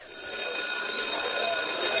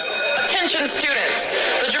Attention students,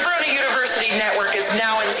 the Jabroni University Network is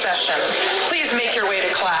now in session. Please make your way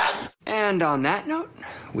to class. And on that note,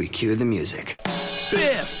 we cue the music.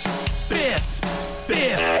 Biff, Biff, Biff,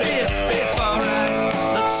 Biff, Biff, alright.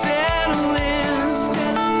 Let's settle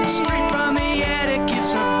in. Straight from the attic,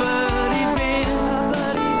 it's our buddy Biff.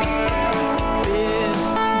 Biff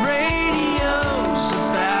Radio's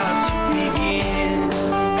about to begin.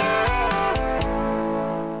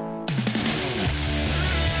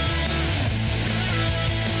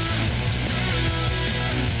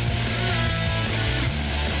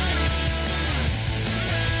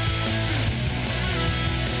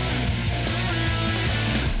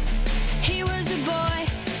 He was a boy,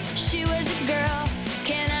 she was a girl.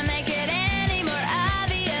 Can I make it any more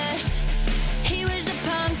obvious? He was a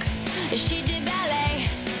punk, she did ballet.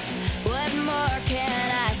 What more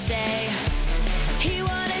can I say? He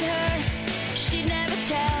wanted her, she'd never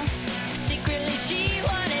tell. Secretly she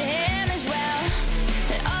wanted him as well.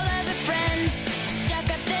 And all of her friends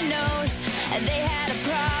stuck up their nose, and they had a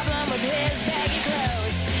problem with his baggy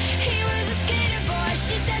clothes. He was a skater boy,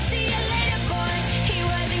 she said, see you later, boy. He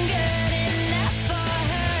wasn't good enough for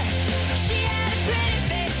her. She had a pretty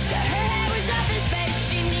face, but her hair was off in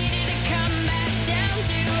space. She needed to come back down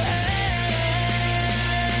to earth.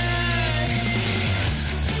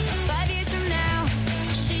 5 years from now,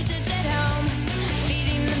 she sits at home,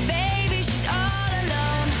 feeding the baby, she's all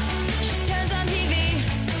alone. She turns on TV,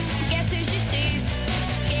 guess who she sees?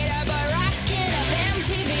 Skater boy rocking up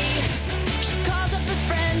MTV. She calls up her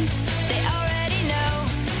friends, they already know,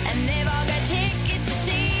 and they've all got tickets to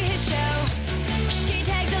see his show. She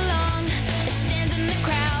tags along and stands in the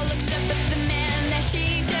crowd, looks up at the man that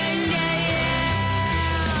she turned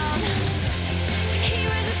down. He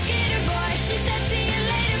was a skater boy, she said, see you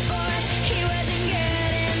later, boy. He wasn't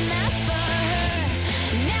good enough for her.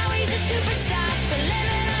 Now he's a superstar,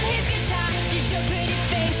 slamming on his guitar. Did your pretty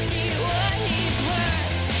face see what he's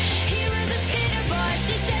worth? He was a skater boy,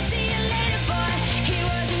 she said, see you later, boy. He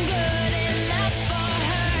wasn't good enough for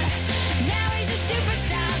her. Now he's a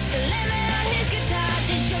superstar, slamming on his guitar.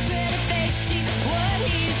 Did your pretty face see what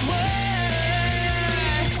he's worth?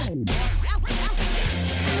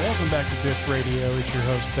 Welcome back to Biff Radio. It's your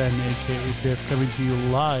host, Ben, a.k.a. Biff, coming to you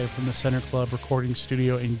live from the Center Club Recording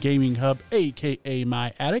Studio and Gaming Hub, a.k.a.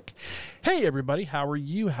 my attic. Hey, everybody. How are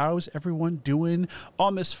you? How's everyone doing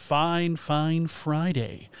on this fine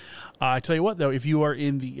Friday? I tell you what, though, if you are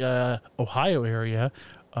in the Ohio area,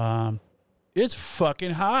 it's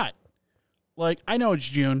fucking hot. Like, I know it's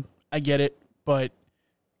June. I get it. But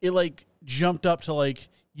it, like, jumped up to, like,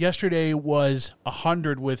 yesterday was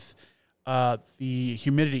 100 with the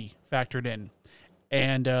humidity factored in.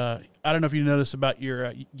 And I don't know if you noticed about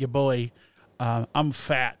your boy. I'm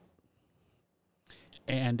fat.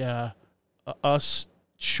 And us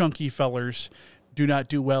chunky fellers do not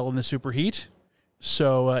do well in the superheat.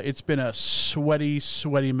 So it's been a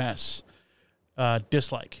sweaty mess.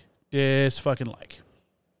 Dis-fucking-like.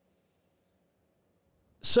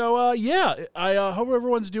 So, yeah, I hope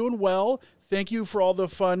everyone's doing well. Thank you for all the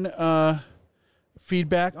fun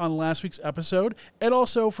feedback on last week's episode, and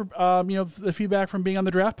also for the feedback from being on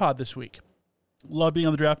the Draft Pod this week. Love being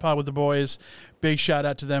on the Draft Pod with the boys. Big shout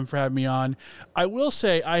out to them for having me on. I will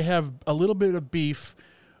say I have a little bit of beef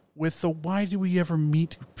with the why do we ever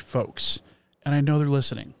meet folks, and I know they're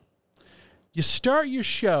listening. You start your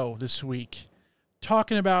show this week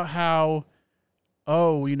talking about how,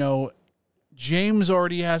 James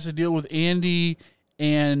already has to deal with Andy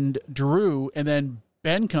and Drew, and then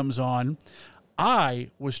Ben comes on. I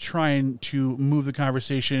was trying to move the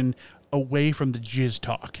conversation away from the jizz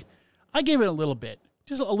talk. I gave it a little bit,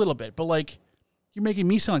 just a little bit, but like, you're making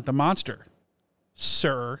me sound like the monster,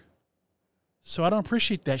 sir. So I don't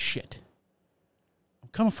appreciate that shit. I'm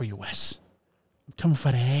coming for you, Wes. I'm coming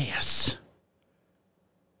for the ass.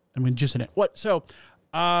 I mean, just in it. What? So,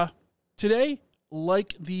 today,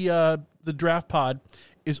 like the Draft Pod,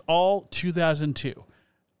 is all 2002.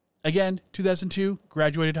 Again, 2002,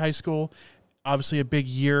 graduated high school. Obviously a big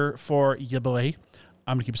year for ya boy.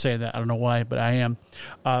 I'm going to keep saying that. I don't know why, but I am.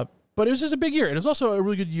 But it was just a big year. It was also a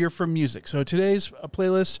really good year for music. So today's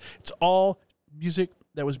playlist, it's all music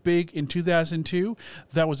that was big in 2002.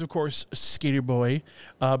 That was, of course, Skater Boy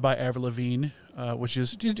by Avril Lavigne, which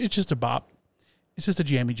is it's just a bop. It's just a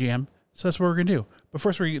jammy jam. So that's what we're going to do. But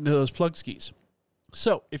first, we're going to get into those plug skis.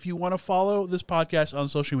 So if you want to follow this podcast on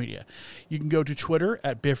social media, you can go to Twitter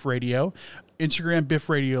at Biff Radio, Instagram Biff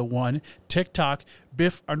Radio 1, TikTok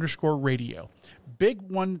Biff_radio. Big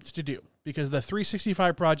one to do because the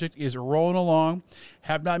 365 project is rolling along.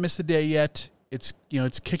 Have not missed a day yet. It's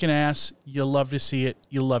kicking ass. You'll love to see it.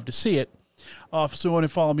 You'll love to see it. If you want to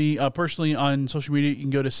follow me personally on social media, you can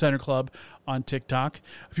go to Center Club on TikTok.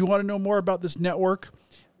 If you want to know more about this network,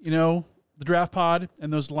 the Draft Pod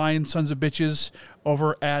and those lying sons of bitches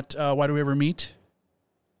over at Why Do We Ever Meet,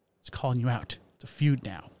 it's calling you out. It's a feud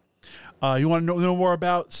now. You want to know more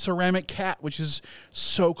about Ceramic Cat, which is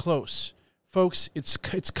so close. Folks, it's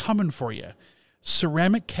coming for you.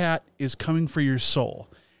 Ceramic Cat is coming for your soul.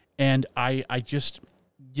 And I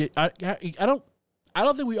don't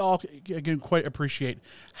think we all can quite appreciate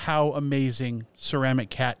how amazing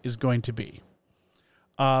Ceramic Cat is going to be.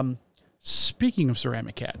 Speaking of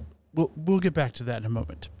Ceramic Cat, we'll get back to that in a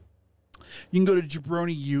moment. You can go to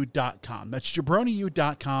jabroniu.com. That's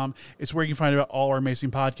jabroniu.com. It's where you can find out all our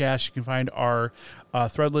amazing podcasts. You can find our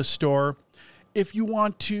Threadless store. If you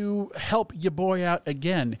want to help your boy out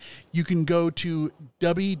again, you can go to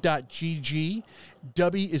dubby.gg.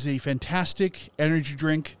 Dubby is a fantastic energy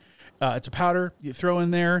drink. It's a powder you throw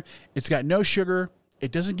in there. It's got no sugar.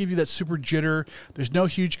 It doesn't give you that super jitter. There's no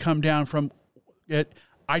huge come down from it.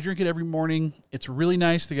 I drink it every morning. It's really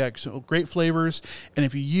nice. They got some great flavors. And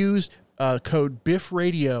if you use code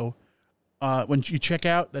BIFFRADIO when you check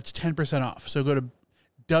out, that's 10% off. So go to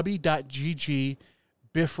dubby.gg,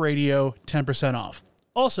 BIFFRADIO, 10% off.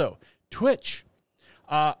 Also, Twitch.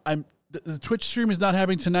 The Twitch stream is not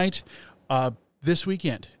happening tonight, this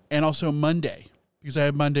weekend, and also Monday, because I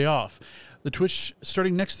have Monday off. The Twitch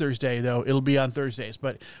starting next Thursday, though, it'll be on Thursdays.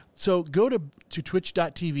 But so go to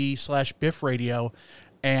twitch.tv/BiffRadio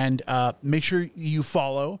and make sure you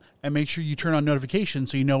follow and make sure you turn on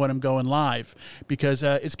notifications so you know when I'm going live, because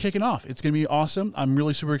it's kicking off. It's going to be awesome. I'm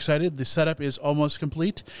really super excited. The setup is almost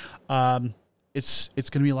complete. It's going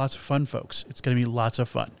to be lots of fun, folks. It's going to be lots of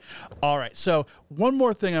fun. All right. So one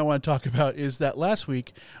more thing I want to talk about is that last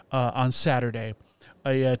week on Saturday,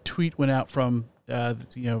 a tweet went out from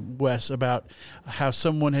Wes about how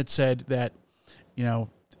someone had said that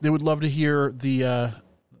they would love to hear the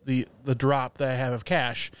drop that I have of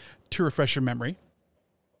Cash to refresh your memory.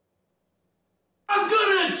 I'm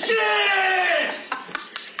gonna chance!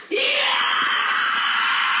 Yeah!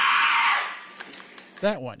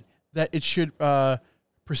 That one. That it should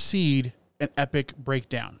precede an epic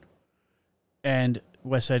breakdown. And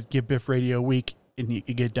Wes said, give Biff Radio a week and you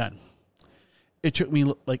get it done. It took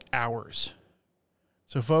me like hours.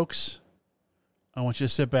 So, folks, I want you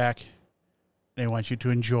to sit back and I want you to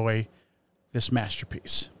enjoy this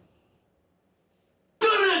masterpiece.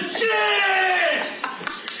 Gonna chance!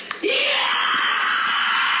 Yeah!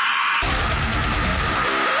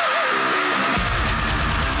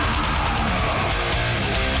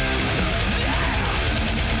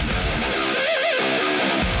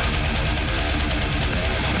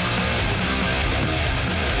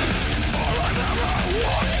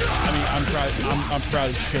 I'm proud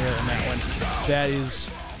of Cher in that one. That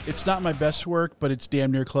is, it's not my best work, but it's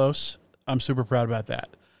damn near close. I'm super proud about that.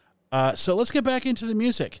 So let's get back into the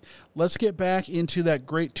music. Let's get back into that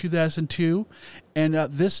great 2002. And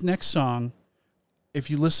this next song, if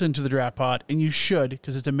you listen to the Draft Pod, and you should,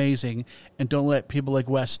 because it's amazing, and don't let people like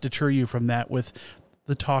Wes deter you from that with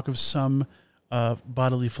the talk of some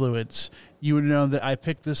bodily fluids, you would know that I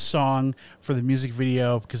picked this song for the music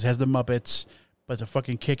video because it has the Muppets, but it's a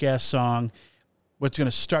fucking kick-ass song. What's going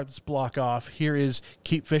to start this block off, here is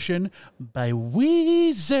Keep Fishin' by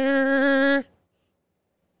Weezer.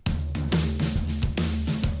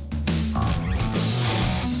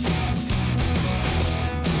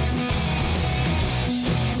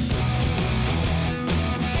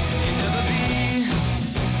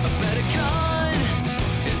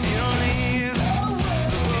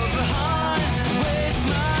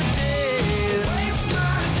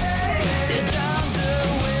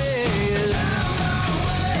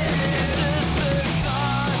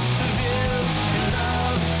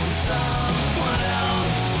 Some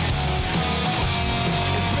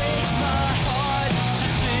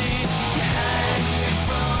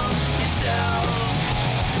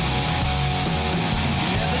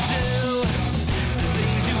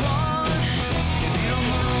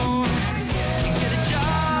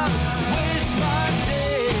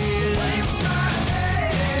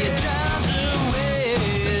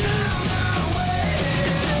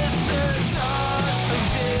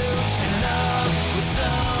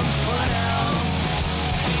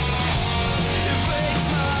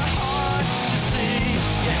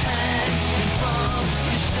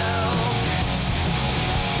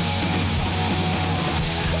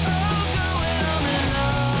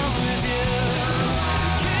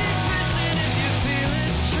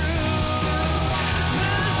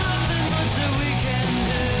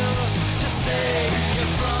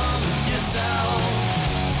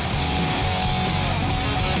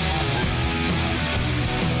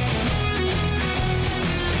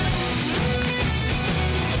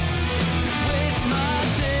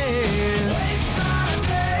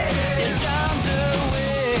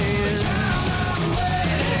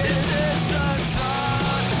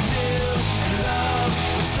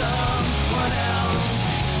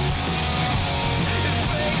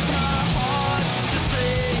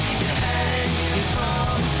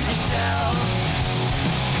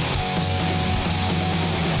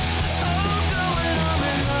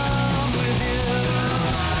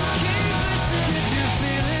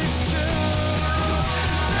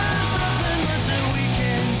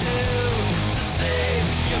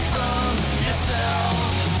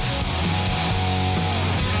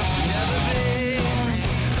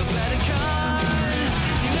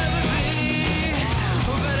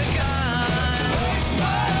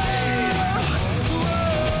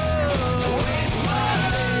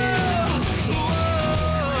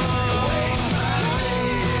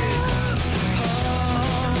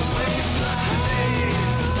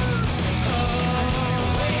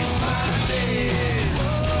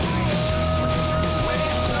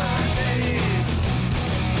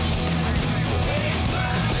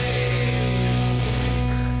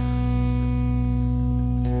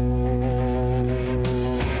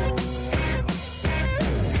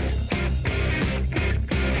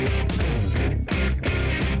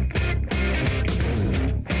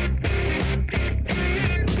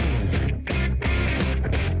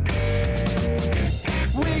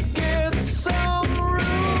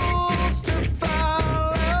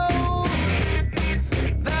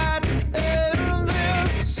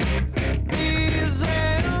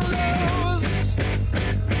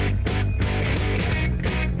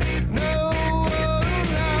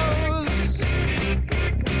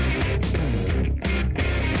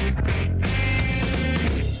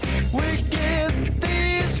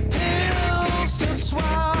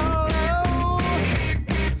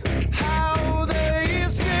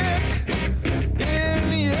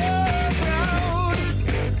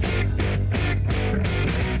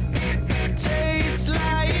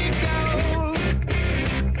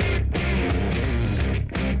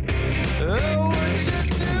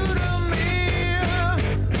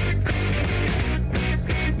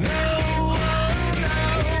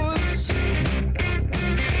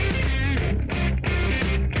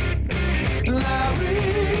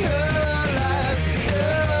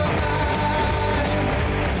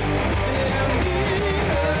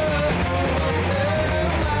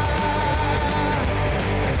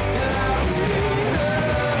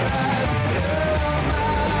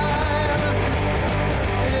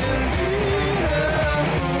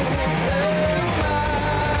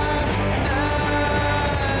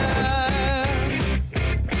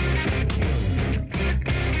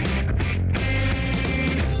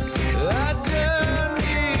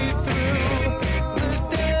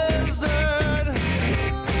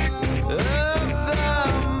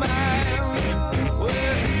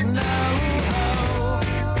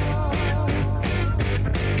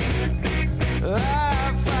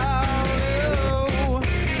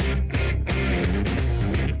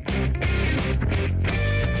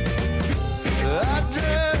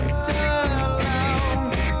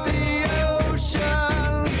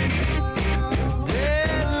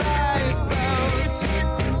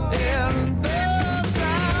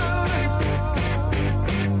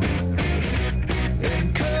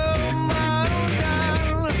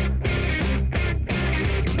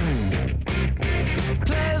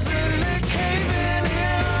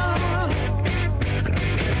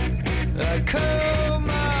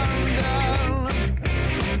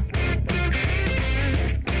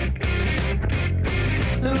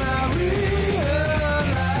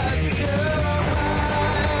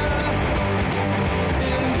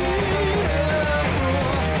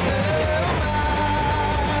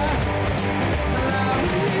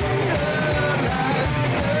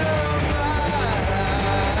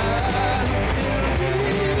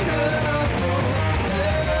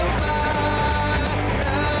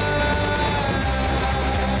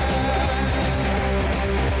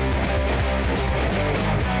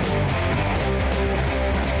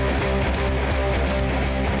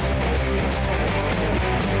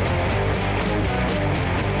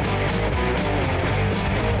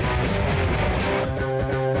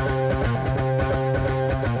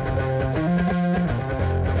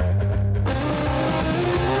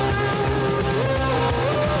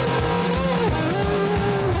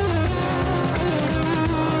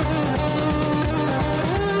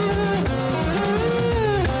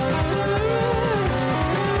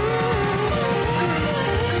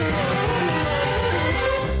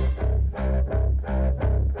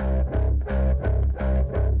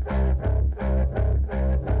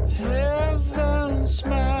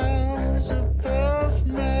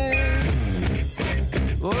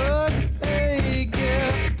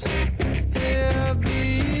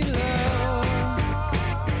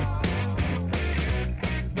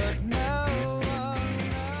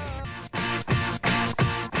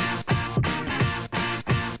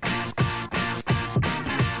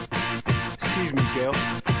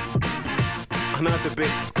was a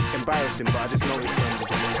bit embarrassing, but I just noticed some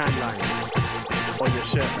tan lines on your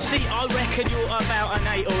shirt. See, I reckon you're about an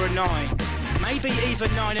 8 or a 9. Maybe even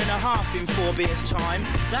 9.5 in 4 beers time.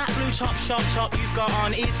 That blue top sharp top you've got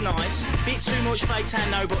on is nice. Bit too much fake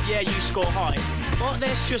tan, no, but yeah, you score high. But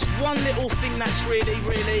there's just one little thing that's really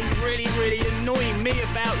annoying me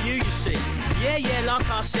about you see. Yeah, like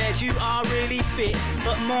I said, you are really fit.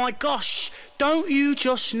 But my gosh, don't you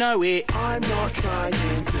just know it? I'm not trying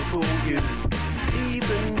to pull you,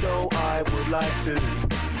 even though I would like to.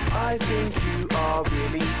 I think you are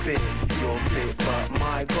really fit. You're fit, but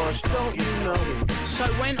my gosh, don't you know it? So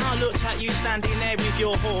when I looked at you standing there with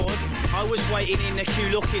your hoard, I was waiting in the queue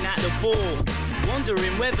looking at the board,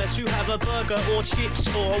 wondering whether to have a burger or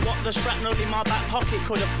chips or what the shrapnel in my back pocket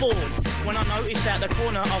could afford. When I noticed at the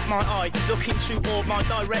corner of my eye, looking toward my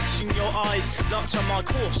direction, your eyes locked on my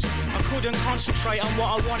course. I couldn't concentrate on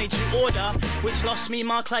what I wanted to order, which lost me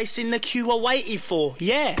my place in the queue I waited for.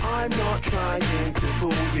 Yeah. I'm not trying to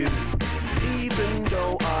pull you, even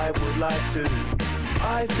though I would like to.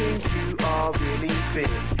 I think you are really fit.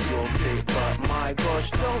 You're fit, but my gosh,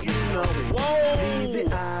 don't you know it? Whoa! Leave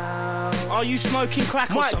it out. Are you smoking crack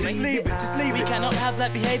or Mike, something? just leave it, just leave We it. cannot have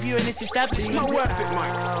that behaviour in this establishment. It's not worth it,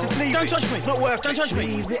 Mike. Just leave Don't it. touch me. It's not worth Don't it. touch me.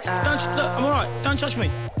 Leave it Don't. Look, I'm alright. Don't touch me.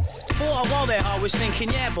 For a while there, I was thinking,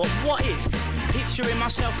 yeah, but what if? Picturing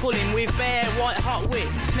myself pulling with bare white hot wit,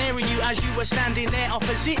 snaring you as you were standing there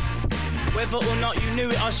opposite. Whether or not you knew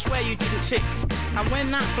it, I swear you didn't tick. And when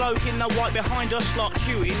that bloke in the white behind us like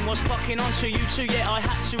queuing was clocking onto you too, yeah, I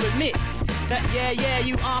had to admit that yeah,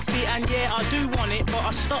 you are fit and yeah, I do want it, but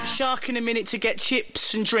I stopped sharking a minute to get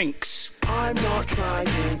chips and drinks. I'm not trying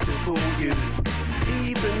to pull you,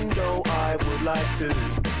 even though I would like to.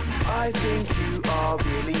 I think you are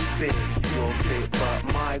really fit. You're fit, but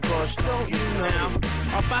my gosh, don't you know? Now,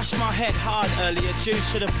 I bashed my head hard earlier due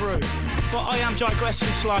to the brew, but I am digressing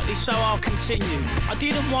slightly, so I'll continue. I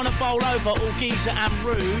didn't want to bowl over all geezer and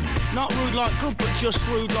rude, not rude like good, but just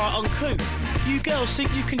rude like uncouth. You girls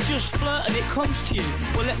think you can just flirt and it comes to you.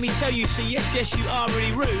 Well, let me tell you, see, yes, you are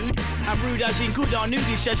really rude, and rude as in good. I knew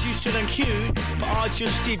this as you stood and queued, but I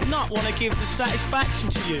just did not want to give the satisfaction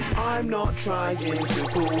to you. I'm not trying to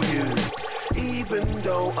pull you, even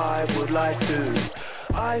though I would like to.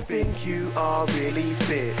 I think you are really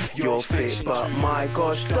fit. You're fit, but my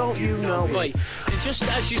gosh, don't you know it? Oi, and just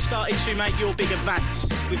as you started to make your big advance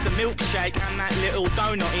with the milkshake and that little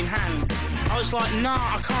donut in hand, I was like, nah,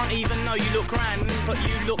 I can't even know you look grand, but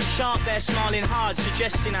you look sharp there, smiling hard,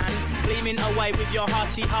 suggesting and gleaming away with your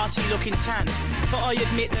hearty looking tan. But I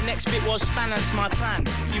admit the next bit was spanners my plan.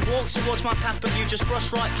 You walked towards my path, but you just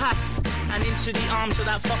brushed right past and into the arms of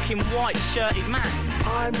that fucking white shirted man.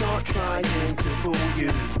 I'm not trying to pull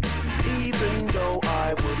you, even though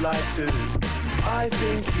I would like to. I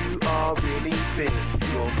think you are really fit.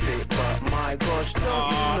 You're fit, but my gosh,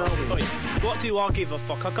 don't you know it? Oi, what do I give a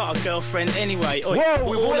fuck? I got a girlfriend anyway. Oi, Whoa,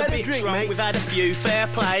 we're we've all a had a bit drink, drunk, mate. we've had a few, fair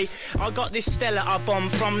play. I got this Stella I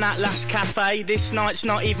bombed from that last cafe. This night's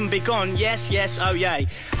not even begun, yes, oh yay.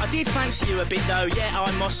 I did fancy you a bit though, yeah,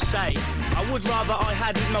 I must say. I would rather I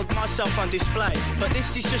hadn't mugged myself on display. But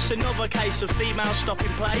this is just another case of female stop and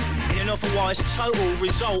play in an otherwise total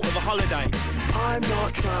result of a holiday. I'm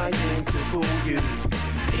not trying to pull you,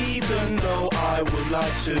 even though I would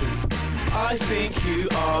like to. I think you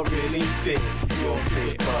are really fit. You're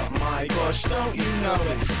fit, but my gosh, don't you know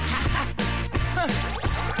it?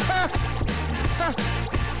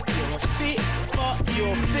 You're fit, but You're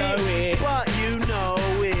you fit, know it. but you know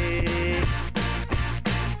it.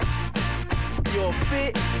 You're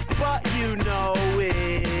fit, but you know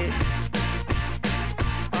it.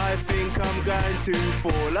 I think I'm going to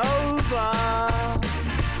fall over.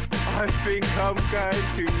 I think I'm going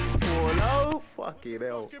to fall over. Fucking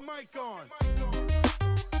hell. Fucking mic on.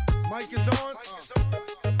 Mic is on.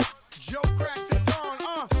 Joe cracked the dawn.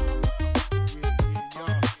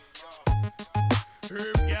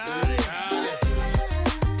 Herb got it.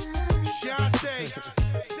 Shante.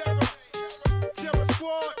 Terror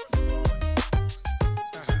Squad.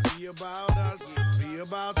 Be about us. Be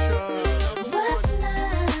about you.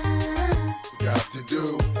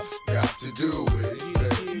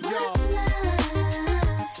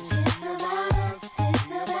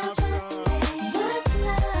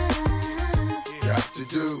 Got to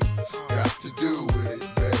do it. Got to do with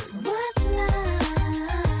it, babe. What's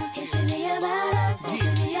love? It should be about us. It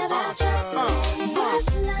should be about us.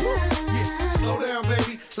 What's love? Yeah, slow down,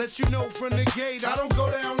 baby. Let you know from the gate, I don't go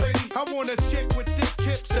down, lady. I want a chick with thick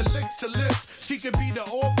hips and licks her lips. She could be the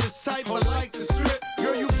office type, but like the strip.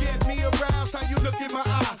 Girl, you get get me aroused how you look in my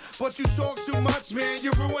eye. But you talk too much, man,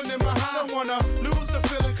 you're ruining my high. I don't wanna lose the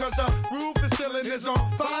feeling, cause the roof is ceiling is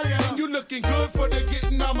on fire. And you looking good for the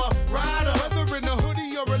getting, I'm a rider. Whether in a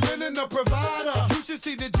hoodie or a linen, a provider. You should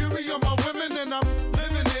see the jury on my women, and I'm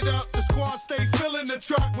living it up. The squad stay filling the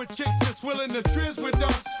truck with chicks that's willing to trizz with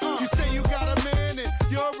us. You say you got a man and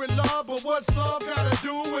you're in love, but what's love gotta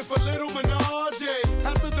do with a little menage?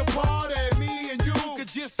 After the party, me and you could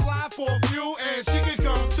just slide for a few, and she could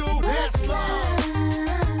come too. That's love.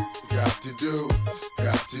 Got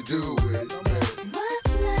to do with it, baby. What's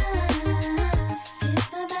love?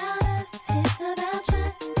 It's about us, it's about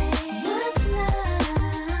trust, babe. What's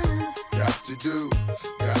love? Got to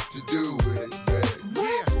do with it, baby.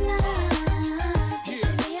 What's love? It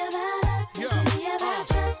should be about us, it should be about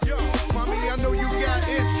trust, Yo, babe. mommy, I know you got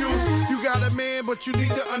issues. You got a man, but you need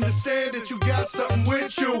to understand that you got something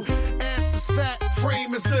with you. Ass is fat,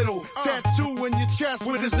 frame is little. Tattoo in your chest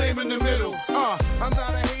with his name in the middle. I'm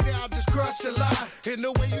not a hater, I'll just crush a lie. In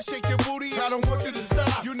the way you shake your booty, I don't want you to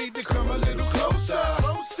stop. You need to come a little closer.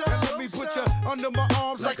 And let me put you under my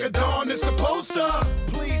arms like a dawn is supposed to.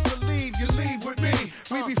 Please believe you leave with me.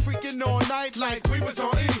 We be freaking all night like we was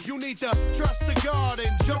on E. You need to trust the God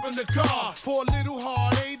and jump in the car for a little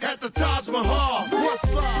heartache at the Taj Mahal.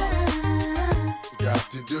 What's love?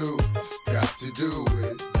 Got to do with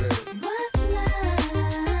it, baby. What's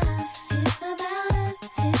love? It's about us,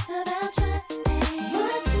 it's about trust, babe.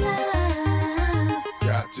 What's love?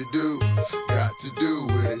 Got to do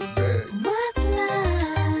with it, baby. What's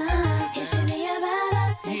love? It should be about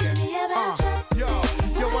us, it should be about trust, Yo,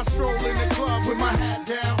 I stroll in the club with my hat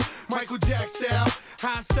down, Michael Jack style.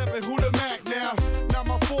 High stepping, who the Mac now? Not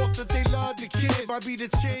my fault that they love the kid. Might be the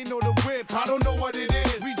chain or the whip, I don't know what it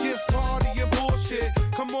is. We just party and bullshit.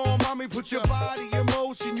 Come on, mommy, put your body in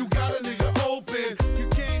motion. You got a nigga open. You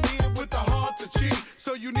came here with the heart to cheat,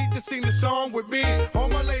 so you need to sing the song with me. All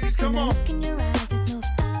my ladies, come on. Look in your eyes, there's no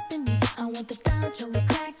stopping me. I want the down, Joey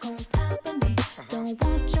crack on top of me. Don't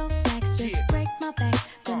want your stacks, just break my back.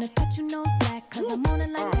 Gonna cut you no slack, cause I'm on it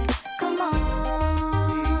like that. Come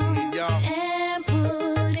on, Yeah, and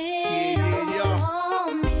put it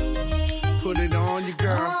on me. put it on you,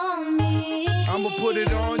 girl. On me. I'ma put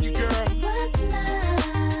it on you, girl. What's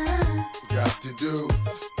love? Got to do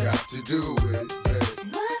with it, baby.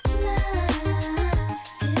 What's love?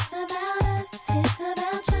 It's about us, it's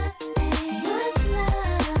about trust, babe. What's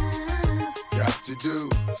love? Got to do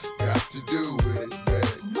with it,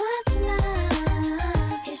 baby. What's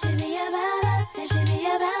love? It should be about us, it should be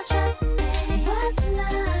about trust, babe. What's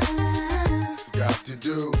love? Got to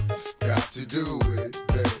do with it,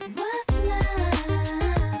 baby. What's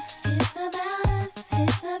love? It's about us,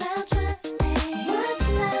 it's about trust, babe. What's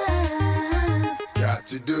love? Got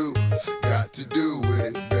to do with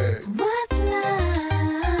it, baby. What's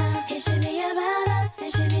love? It should be about us, it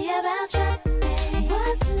should be about trust, babe.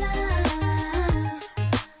 What's love?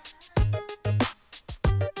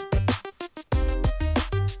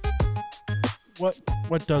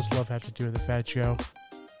 What does love have to do with the Fat Joe?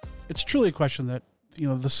 It's truly a question that,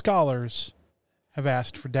 the scholars have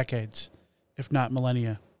asked for decades, if not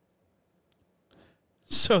millennia.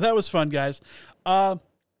 So that was fun, guys. Man,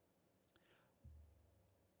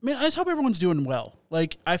 I just hope everyone's doing well.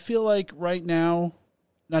 Like, I feel like right now,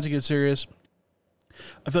 not to get serious,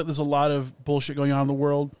 I feel like there's a lot of bullshit going on in the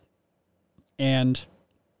world, and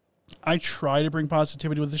I try to bring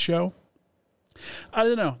positivity with the show. I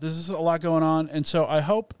don't know. There's a lot going on, and so I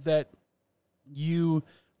hope that you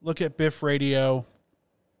look at Biff Radio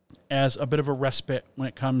as a bit of a respite when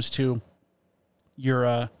it comes to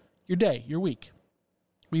your day, your week.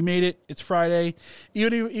 We made it. It's Friday.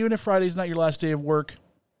 Even if Friday's not your last day of work,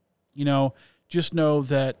 just know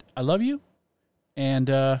that I love you, and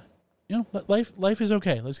life is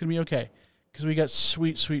okay. It's gonna be okay because we got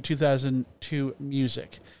sweet 2002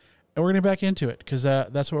 music, and we're gonna get back into it because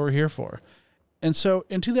that's what we're here for. And so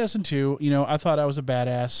in 2002, I thought I was a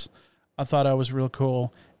badass. I thought I was real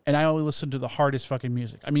cool, and I only listened to the hardest fucking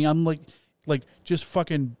music. I mean, I'm like just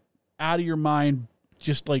fucking out of your mind,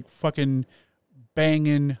 just like fucking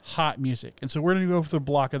banging hot music. And so we're going to go for the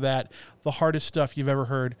block of that, the hardest stuff you've ever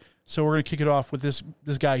heard. So we're going to kick it off with this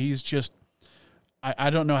guy. He's just, I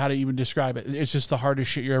don't know how to even describe it. It's just the hardest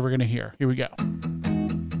shit you're ever going to hear. Here we go.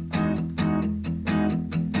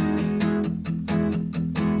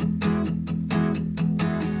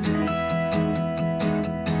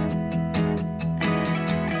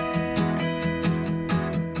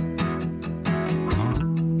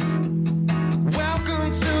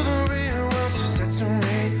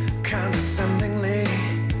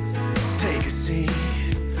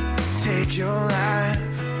 Your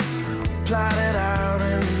life, plot it out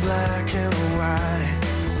in black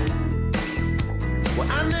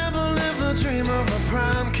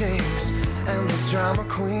drama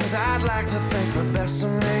queens, I'd like to think the best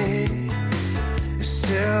of me is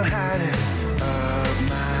still hiding up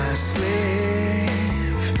my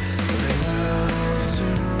sleeve. They love to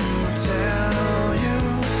tell you,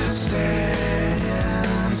 stay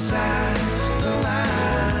inside the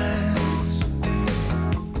lines,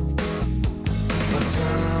 but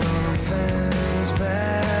something's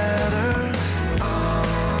better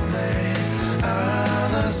on the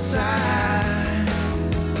other side.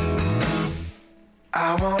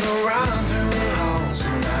 I wanna run through the halls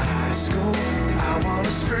of my high school. I wanna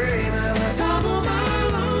scream at the top of my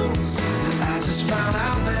lungs. I just found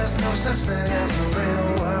out there's no such thing as the real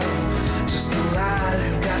world, just a lie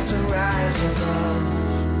you got to rise above.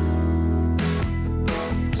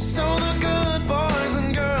 So the good boys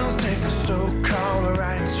and girls take the so-called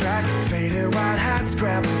right track. Faded white hats,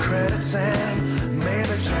 grabbing credits and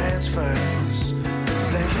maybe transfers.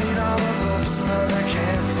 They read all the books, but they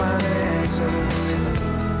can't find the answers. And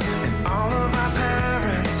all of our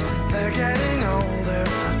parents, they're getting older.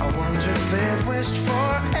 I wonder if they've wished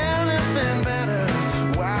for anything better,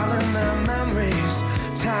 while in their memories,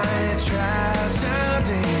 tiny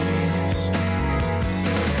tragedies.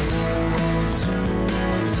 Love to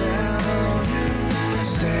tell you,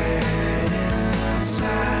 stay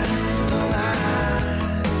inside the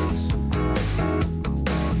lines,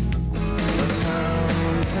 but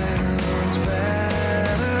something's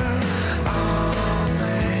better on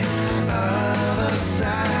the other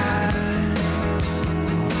side.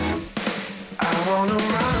 I wanna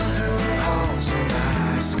run through the halls of my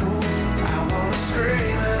high school. I wanna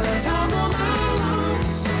scream at the top of my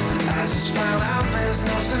lungs. I just found out there's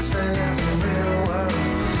no such thing as the real world,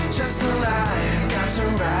 just a lie you got to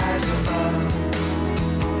rise above.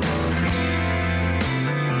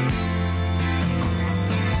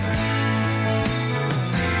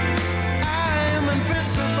 I am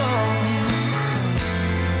invincible.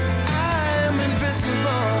 I am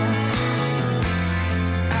invincible.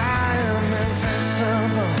 I am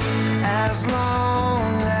invincible as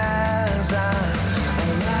long as I'm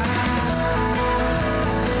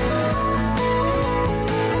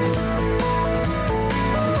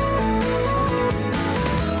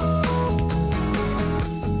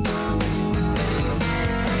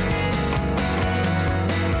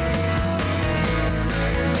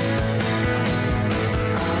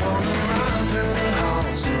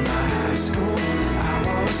school. I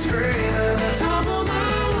wanna scream at the top of my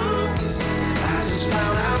lungs. I just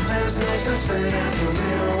found out there's no such thing as the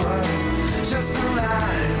real world, just a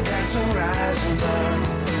lie you got to rise above.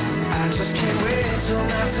 I just can't wait till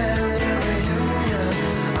my 10-year reunion.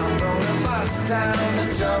 I'm gonna bust down the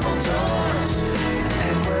double doors,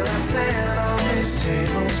 and when I stand on these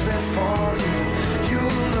tables before you,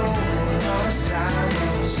 you'll know what all this time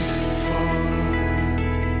was for.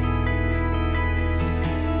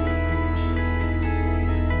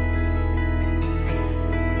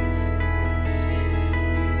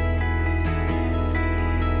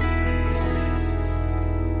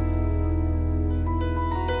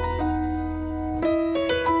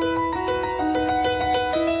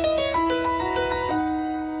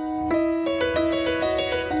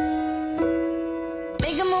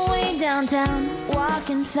 Downtown,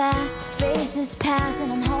 walking fast, faces pass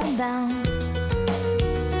and I'm homebound.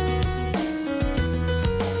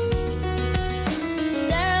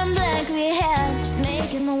 Staring blankly ahead, just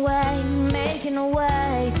making my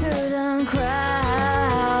way through the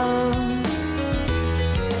crowd.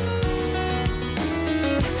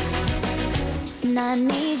 And I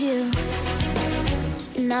need you,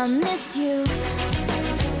 and I miss you,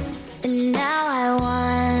 and now I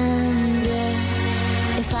wonder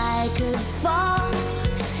if I could fall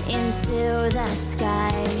into the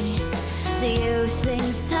sky. Do you think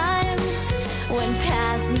time went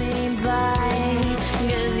past me by?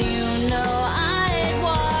 'Cause you know I'd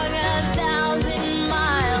walk 1,000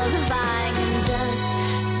 miles if I can just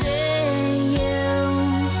see you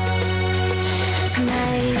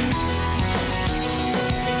tonight.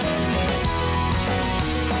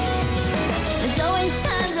 There's always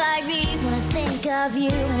times like these when I think of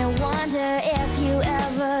you, and I wonder if you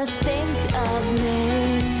ever think of me.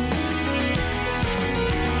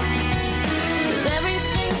 'Cause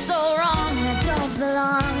everything's so wrong and I don't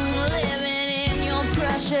belong, living in your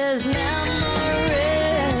precious memory.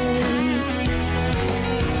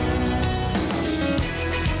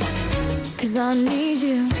 'Cause I need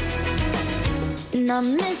you and I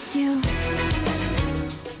miss you.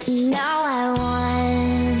 Now I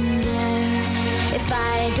wonder if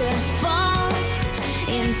I could fall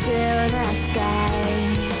into the sky.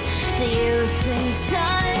 Do you think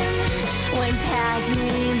time went past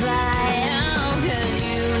me by? Oh, 'cause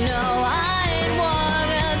you know I'd walk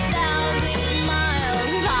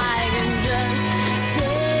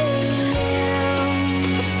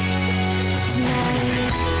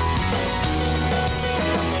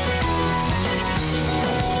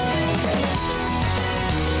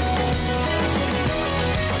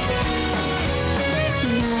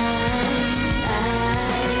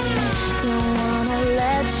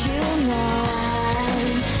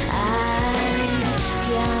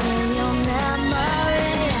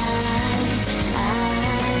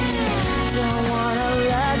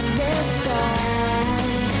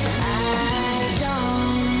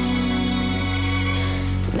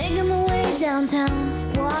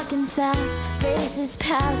fast, faces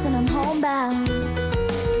pass, and I'm homebound.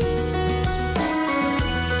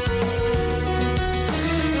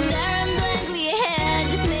 Staring blankly ahead,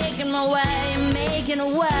 just making my way, making a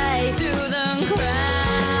way through the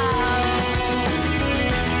crowd.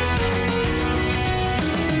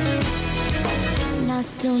 And I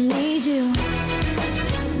still need you,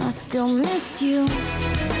 and I still miss you.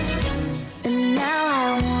 And now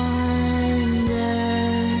I wonder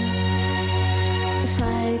if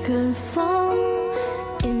I could fall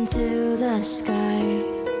into the sky.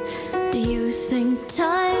 Do you think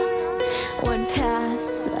time would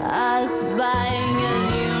pass us by? 'Cause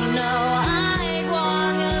you know I'd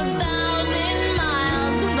walk 1,000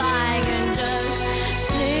 miles if I could just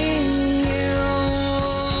see you.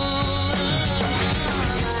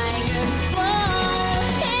 I could fall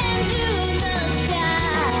into the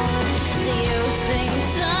sky. Do you think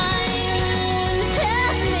time would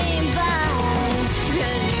pass me by?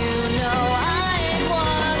 'Cause you know I'd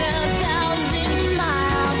walk 1,000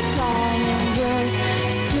 miles if I could just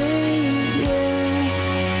see you.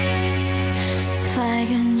 If I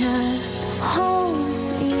can just hold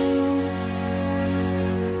you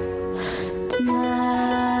tonight.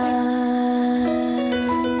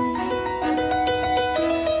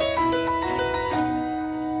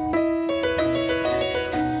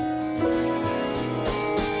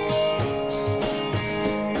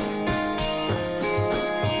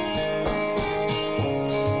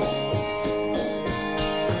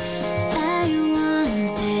 I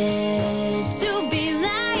wanted to be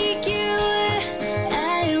like you.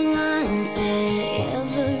 I wanted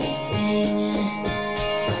everything.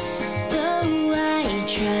 So I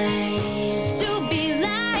tried to be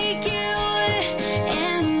like you,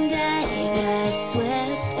 and I got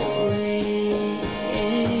swept away.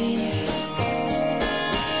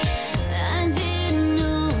 I didn't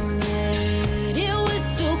know that it was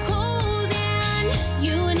so cold, and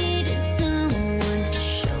you needed someone to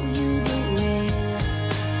show you the way.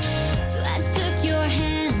 So I took your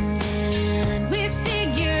hand and we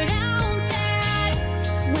figured out that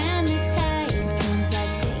when the tide comes,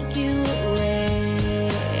 I'd take you away.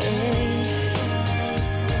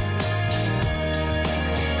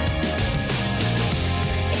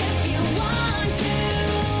 If you want to,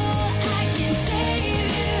 I can save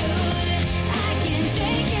you. I can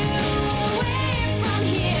take you away from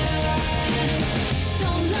here. So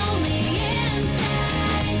lonely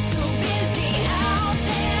inside, so busy out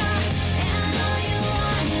there, and all you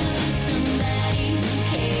wanted was somebody who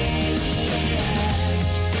cares.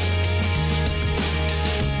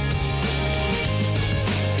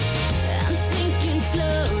 I'm sinking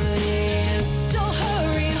slowly, so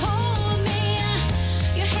hurry, hold me.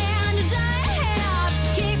 Your hand is I have to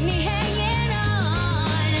keep me hanging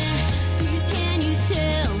on. Please, can you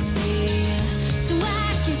tell me so I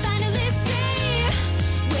can finally see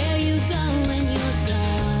where you go when you're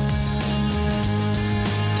gone?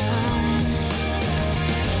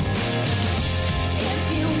 If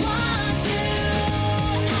you want to,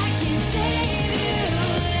 I can save you.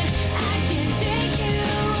 I can take you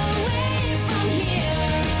away from here.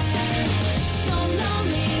 So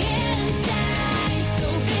lonely inside, so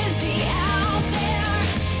busy out there,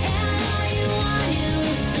 and all you wanted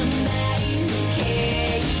was somebody who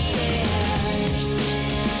cares.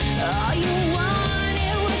 All you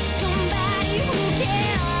wanted was somebody who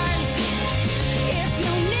cares. If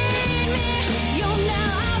you need me, you know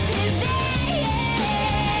I'll be there.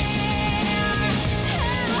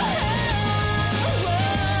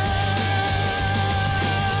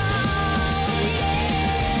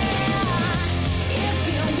 If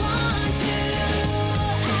you want to,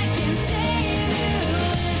 I can save you.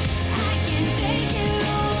 I can take you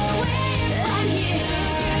away from here.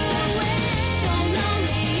 So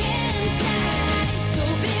lonely inside, so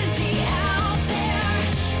busy out there,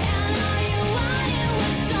 and all you wanted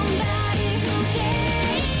was somebody who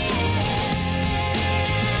cares.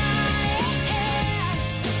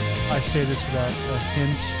 I say this without a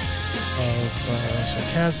hint of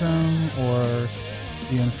sarcasm or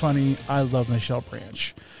being funny. I love Michelle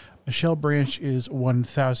Branch. Michelle Branch is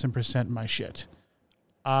 1,000% my shit.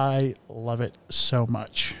 I love it so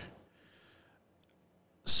much.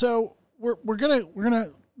 So we're gonna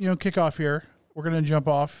kick off here. We're gonna jump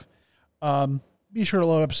off. Be sure to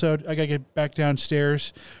love episode. I gotta get back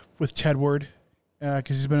downstairs with Tedward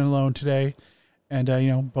because he's been alone today, and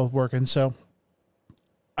both working. So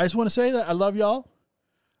I just want to say that I love y'all.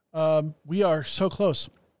 We are so close.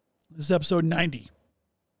 This is episode 90.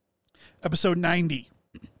 Episode 90.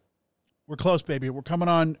 We're close, baby. We're coming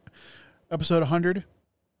on episode 100.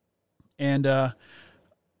 And I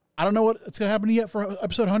don't know what's going to happen yet for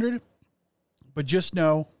episode 100. But just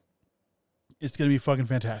know it's going to be fucking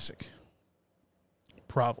fantastic.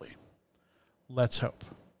 Probably. Let's hope.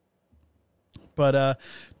 But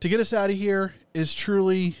to get us out of here is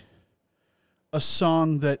truly a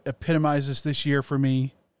song that epitomizes this year for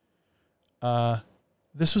me.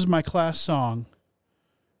 This was my class song.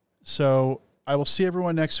 So I will see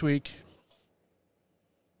everyone next week.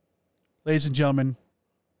 Ladies and gentlemen,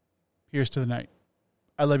 here's to the night.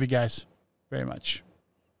 I love you guys very much.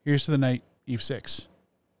 Here's to the night, Eve 6.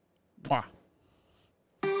 Mwah.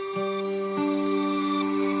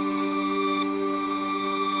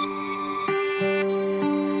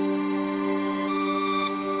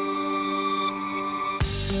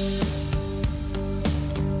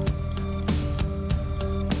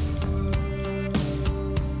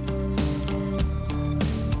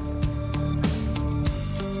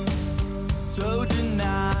 So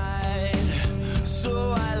denied,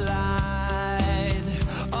 so I lied.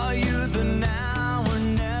 Are you the now or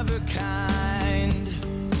never kind?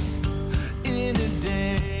 In a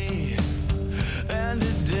day and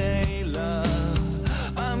a day,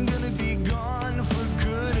 love, I'm gonna be gone for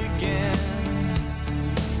good again.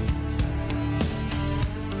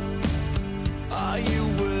 Are you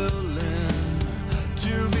willing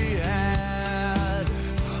to be had?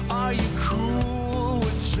 Are you cool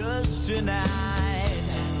with just tonight?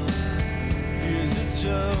 Here's a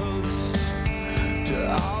toast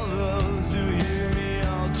to all